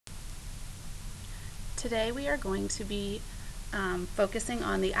Today we are going to be focusing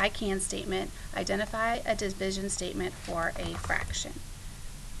on the I can statement, identify a division statement for a fraction.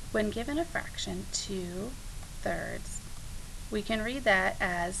 When given a fraction, 2/3, we can read that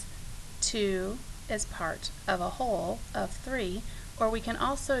as 2 is part of a whole of 3, or we can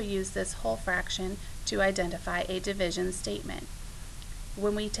also use this whole fraction to identify a division statement.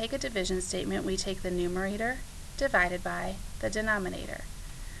 When we take a division statement, we take the numerator divided by the denominator.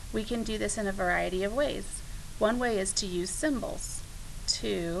 We can do this in a variety of ways. One way is to use symbols.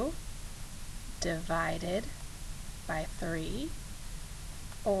 2 divided by 3,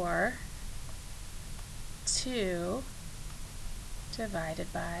 or 2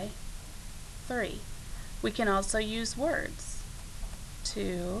 divided by 3. We can also use words.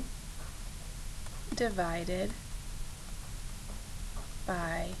 2 divided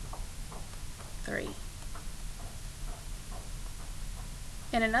by 3.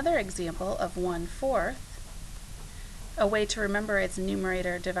 In another example of 1/4, a way to remember its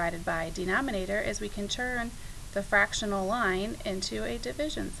numerator divided by denominator is we can turn the fractional line into a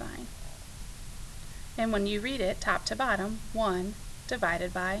division sign. And when you read it top to bottom, 1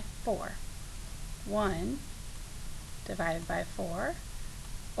 divided by 4. 1 divided by 4,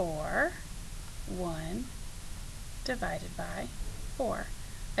 or 1 divided by 4.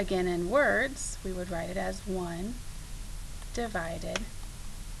 Again, in words, we would write it as 1 divided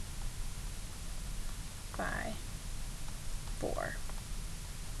by 4.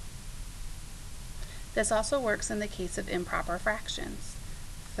 This also works in the case of improper fractions.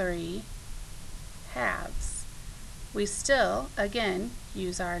 3/2. We still, again,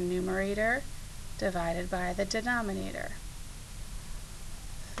 use our numerator divided by the denominator.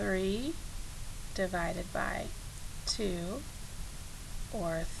 3 divided by 2,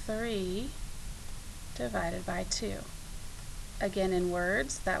 or 3 divided by 2. Again, in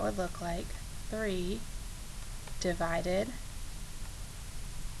words, that would look like 3 divided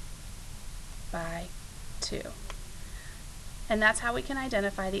by 2. And that's how we can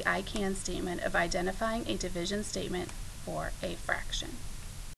identify the I can statement of identifying a division statement for a fraction.